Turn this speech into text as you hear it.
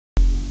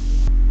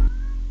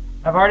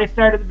I've already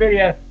started the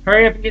video.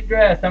 Hurry up and get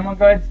dressed. I'm going to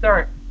go ahead and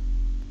start.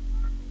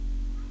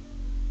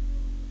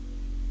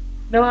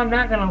 No, I'm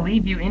not going to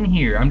leave you in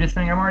here. I'm just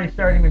saying I'm already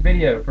starting the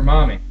video for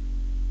Mommy.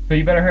 So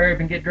you better hurry up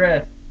and get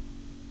dressed.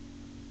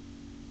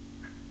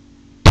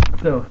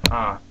 So,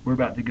 we're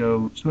about to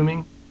go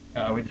swimming.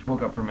 We just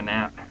woke up from a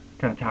nap.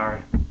 Kind of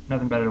tired.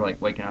 Nothing better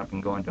like waking up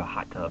and going to a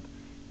hot tub.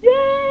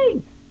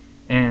 Yay!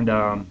 And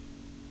I've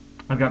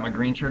got my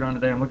green shirt on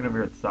today. I'm looking over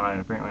here at the side,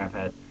 and apparently I've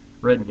had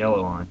red and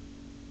yellow on.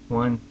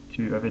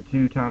 I've had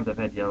 2 times I've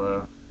had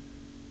yellow.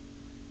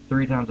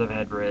 3 times I've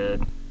had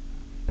red. And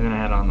then I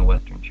had on the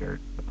western shirt,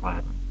 the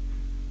plaid one.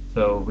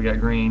 So we got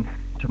green.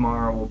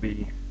 Tomorrow will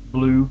be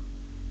blue.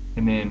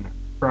 And then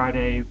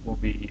Friday will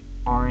be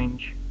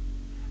orange.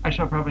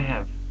 Actually, I'll probably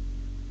have,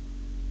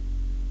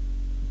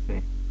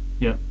 let's see,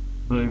 yep,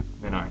 blue,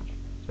 then orange.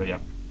 So, yeah.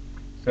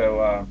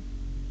 So,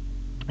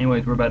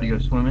 anyways, we're about to go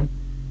swimming.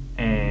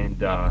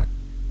 And I've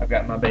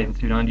got my bathing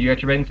suit on. Do you got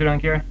your bathing suit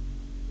on, Kira?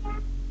 Yeah.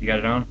 You got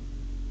it on?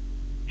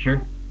 Sure?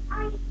 Is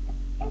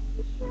the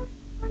shirt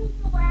going to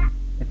get wet?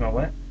 Is my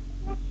what? Is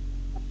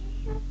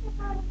your shirt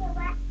going to get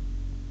wet?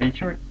 These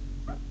shorts?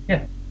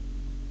 Yeah.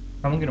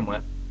 I'm going to get them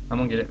wet. I'm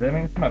going to get it. I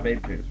mean, it's my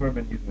bathing suit. It's what I've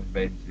been using as a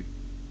bathing suit.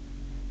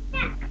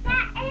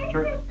 That is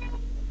Sure. your bathing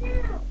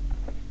suit.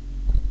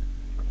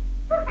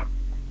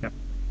 Yep.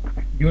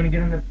 You want to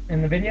get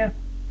in the video? You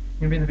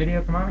want to be in the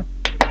video for Mommy?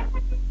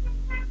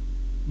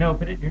 No,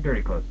 put it in your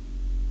dirty clothes.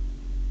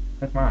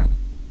 That's mine.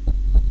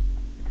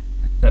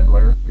 That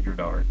blur with your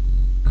daughter.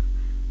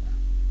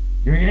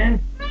 You want to get in?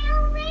 My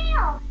own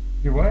wheel.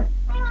 Your what?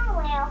 My own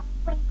wheel.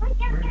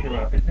 Where's your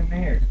wheel? It's in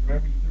there.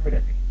 Remember you threw it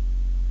at me.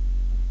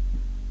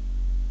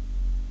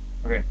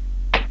 Okay.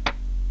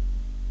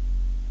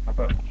 Hop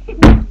up.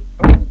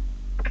 Oh.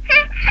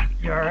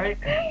 You alright?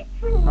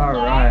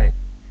 Alright.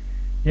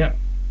 Yep.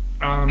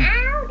 Ow,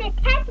 the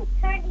cat is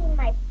hurting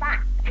my butt.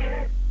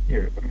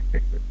 Here, let me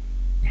fix it.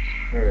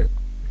 Alright.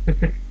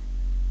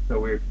 So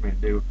weird for me to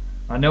do.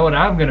 I know what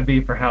I'm gonna be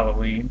for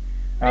Halloween.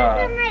 It's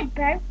my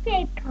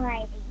birthday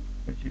party.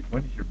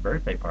 When is your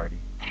birthday party?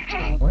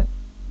 What?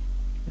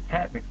 This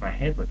hat makes my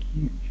head look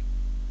huge.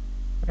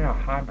 Look at how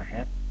high my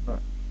hat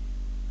looks.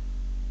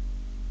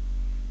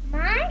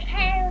 My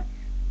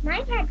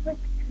head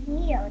looks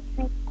real. It's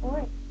like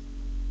gorgeous.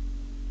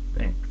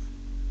 Thanks.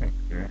 Thanks,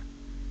 Kira.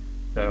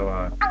 So,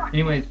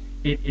 anyways,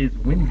 it is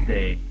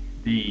Wednesday,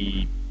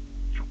 the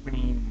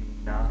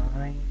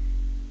 29th?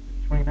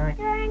 29th?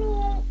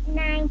 28,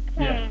 9,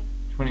 10. Yeah,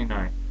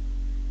 29th.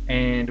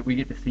 And we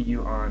get to see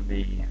you on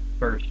the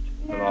 1st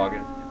of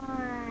August.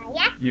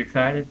 Yeah. You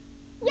excited?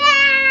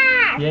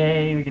 Yeah.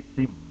 Yay, we get to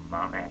see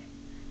Mommy.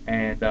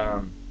 And,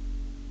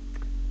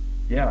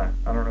 yeah,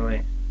 I don't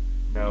really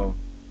know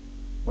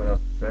what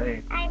else to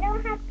say. I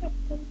don't have to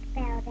think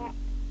about it.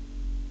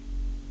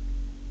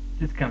 It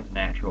just comes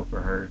natural for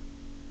her.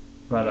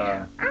 But,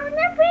 I'm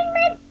gonna bring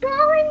my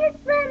ball in the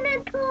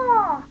swimming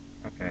pool.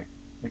 okay,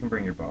 you can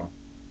bring your ball.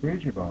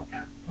 Where's your ball?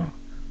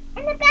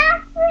 In the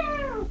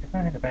bathroom. It's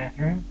not in the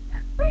bathroom.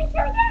 Where's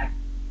your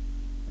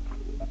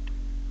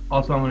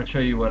Also, I'm going to show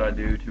you what I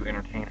do to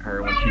entertain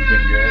her when she's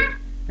been good.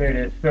 Here it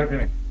is. Show it to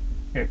me.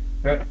 Here.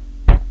 Show it.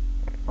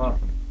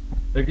 Awesome.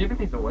 They're giving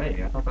these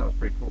away. I thought that was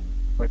pretty cool.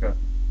 It's like a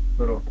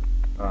little,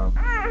 can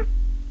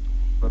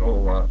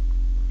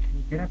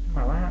you get up in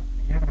my lap?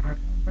 Are you having a hard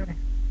time, buddy?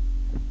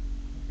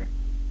 Okay.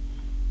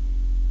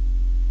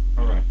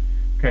 Alright.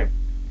 Okay.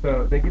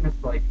 So, they give us,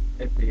 like,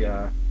 at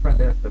the front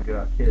desk, they'll give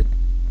out kids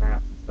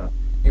maps and stuff.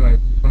 Anyway,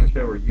 just want to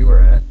show where you are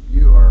at.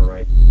 You are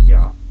right,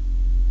 yeah.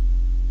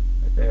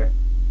 Right there.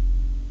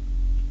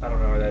 I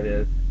don't know where that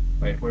is.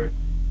 Wait, where?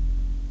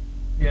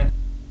 Yeah.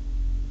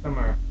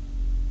 Somewhere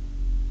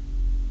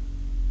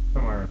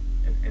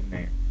in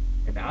there.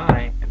 And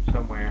I am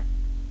somewhere.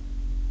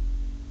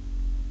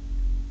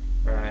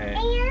 Right.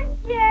 And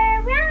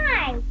you're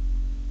right.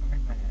 Where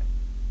am I at?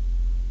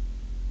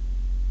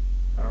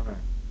 I don't know.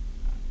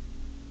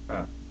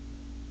 Oh.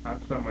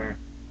 I'm somewhere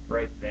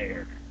right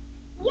there.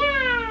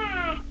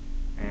 Yeah.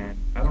 And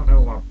I don't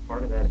know why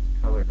part of that is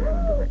colored in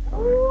a different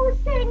color. Ooh,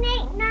 7,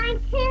 8, 9,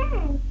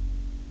 10.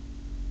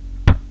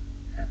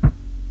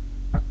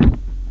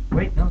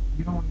 Wait, no,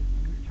 you don't want to.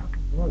 You're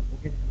talking. Look,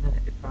 we'll get it in a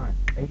minute. It's fine.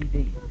 ADD.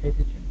 Pay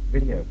attention.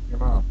 Video. Your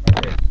mom.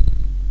 Right there.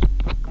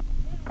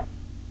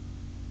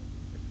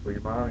 It's for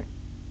your mommy.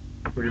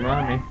 It's for your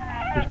mommy.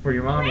 It's for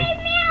your mommy.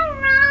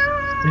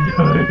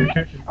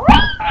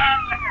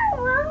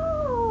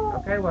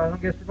 Okay, well, I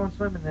guess we're going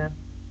swimming then.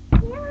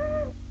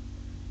 Yeah.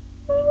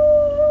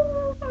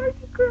 Oh, are you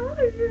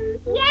crying?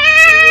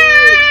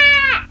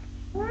 Yeah.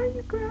 Why are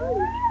you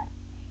crying?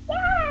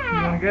 Yeah.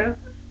 You want to go?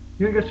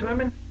 You want to go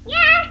swimming?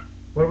 Yeah.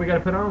 What do we got to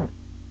put on?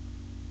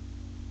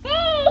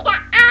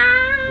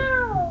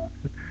 Ow.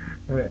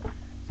 Okay.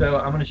 So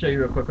I'm going to show you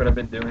real quick what I've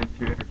been doing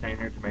to entertain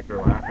her, to make her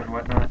laugh and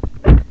whatnot.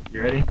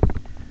 You ready?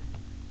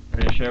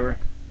 Ready to show her?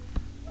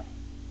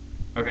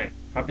 Okay,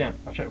 hop down.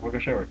 We'll go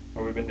show her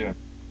what we've been doing.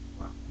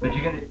 But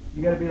you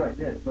gotta be like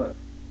this. Look,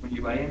 when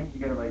you lay in, you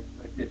gotta like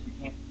this.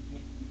 You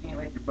can't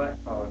let your butt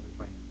fall in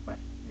between. Like,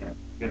 you know,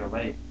 you gotta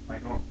lay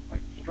like normal, like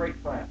straight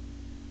flat.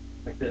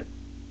 Like this.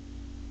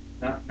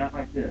 Not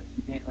like this.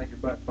 You can't let your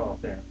butt fall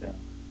down.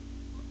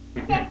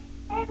 You can't.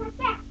 Come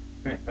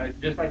here,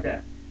 just like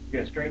that. You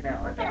gotta straighten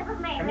out like that.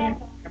 Come here.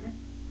 Come here.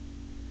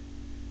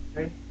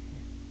 Ready?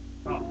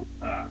 Oh,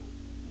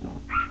 no,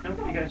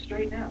 you gotta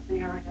straighten out. See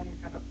how right now you're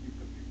kind of your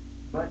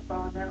butt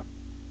falling down?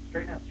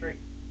 Straighten out straight.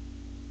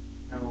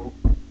 No,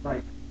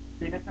 like,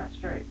 see, that's not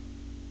straight.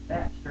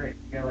 That's straight.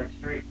 You gotta like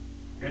straight.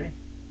 Ready?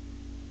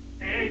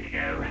 There you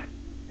go.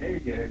 There you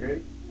go.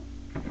 Ready?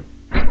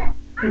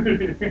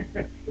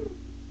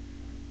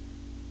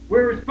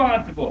 We're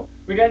responsible.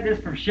 We got this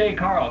from Shay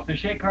Carl. So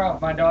Shay Carl,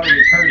 if my daughter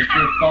gets hurt, it's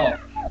your fault.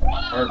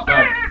 Or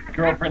my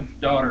girlfriend's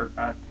daughter.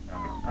 I'm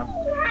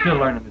still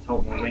learning this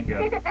whole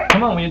lingo.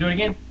 Come on, will you do it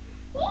again?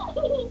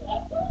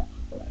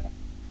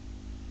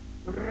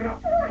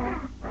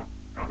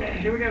 Okay,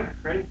 here we go.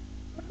 Ready?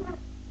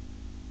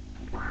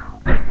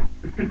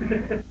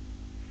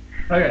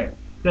 Okay,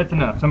 that's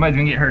enough. Somebody's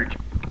gonna get hurt.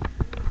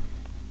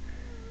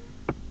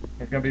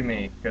 It's gonna be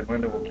me, because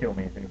Linda will kill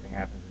me if anything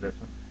happens to this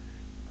one.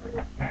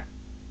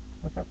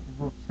 What's up with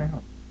the little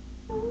sound?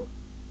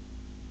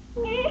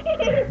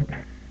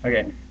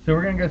 Okay, so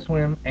we're gonna go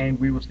swim, and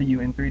we will see you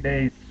in 3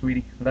 days,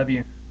 sweetie. Love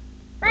you.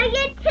 Love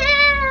you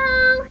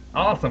too.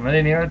 Awesome. I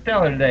didn't even have to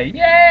tell her today.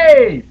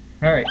 Yay!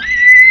 All right.